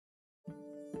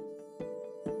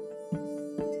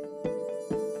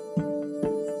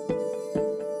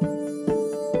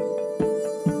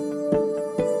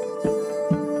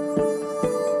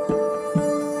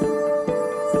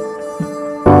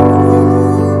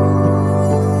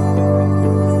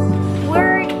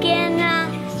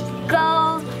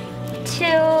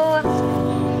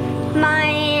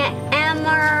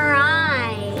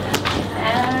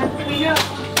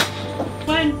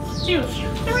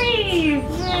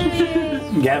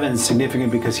Gavin's significant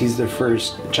because he's the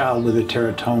first child with a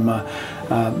teratoma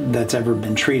that's ever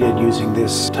been treated using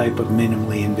this type of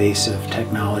minimally invasive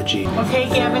technology. Okay,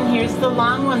 Gavin, here's the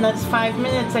long one. That's 5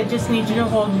 minutes. I just need you to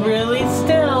hold really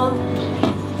still.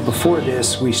 Before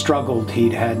this, we struggled.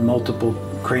 He'd had multiple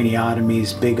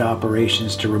craniotomies, big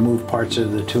operations to remove parts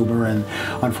of the tumor, and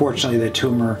unfortunately the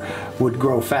tumor would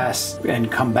grow fast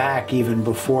and come back even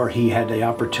before he had the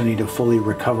opportunity to fully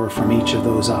recover from each of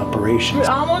those operations.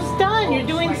 You're almost done. You're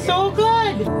doing so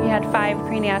good. We had 5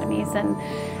 craniotomies, and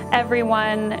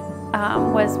everyone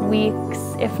was weeks,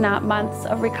 if not months,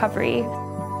 of recovery.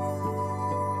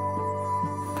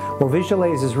 Well,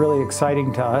 Visualase is really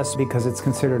exciting to us because it's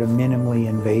considered a minimally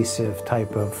invasive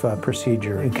type of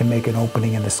procedure. It can make an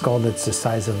opening in the skull that's the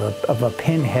size of a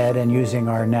pinhead, and using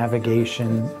our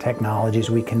navigation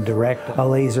technologies, we can direct a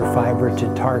laser fiber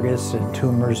to targets and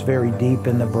tumors very deep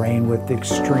in the brain with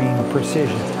extreme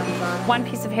precision. One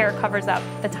piece of hair covers up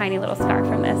the tiny little scar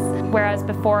from this, whereas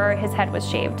before his head was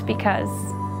shaved because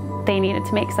they needed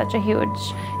to make such a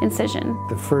huge incision.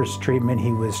 The first treatment,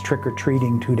 he was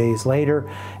trick-or-treating 2 days later,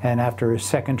 and after his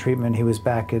second treatment, he was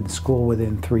back in school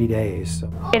within 3 days.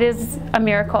 It is a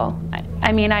miracle.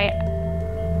 I mean, I'm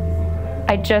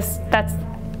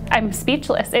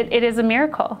speechless. It is a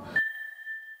miracle.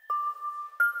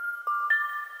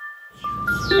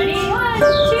 Ready? 1, 2,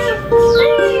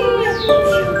 3!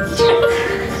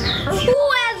 Who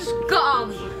has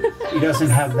gum? He doesn't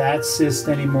have that cyst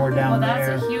anymore down there. Well,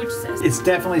 that's a huge cyst. It's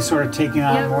definitely sort of taking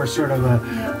on more sort of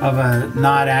a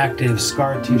not active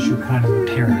scar tissue kind of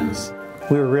appearance.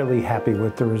 We were really happy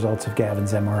with the results of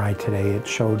Gavin's MRI today. It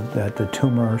showed that the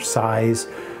tumor size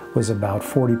was about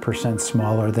 40%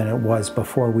 smaller than it was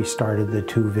before we started the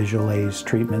 2 Visualase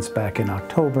treatments back in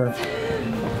October.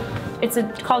 It's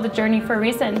called a journey for a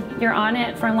reason. You're on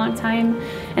it for a long time,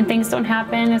 and things don't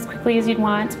happen as quickly as you'd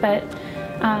want, but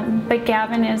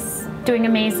Gavin is doing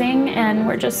amazing, and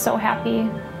we're just so happy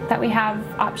that we have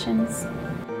options.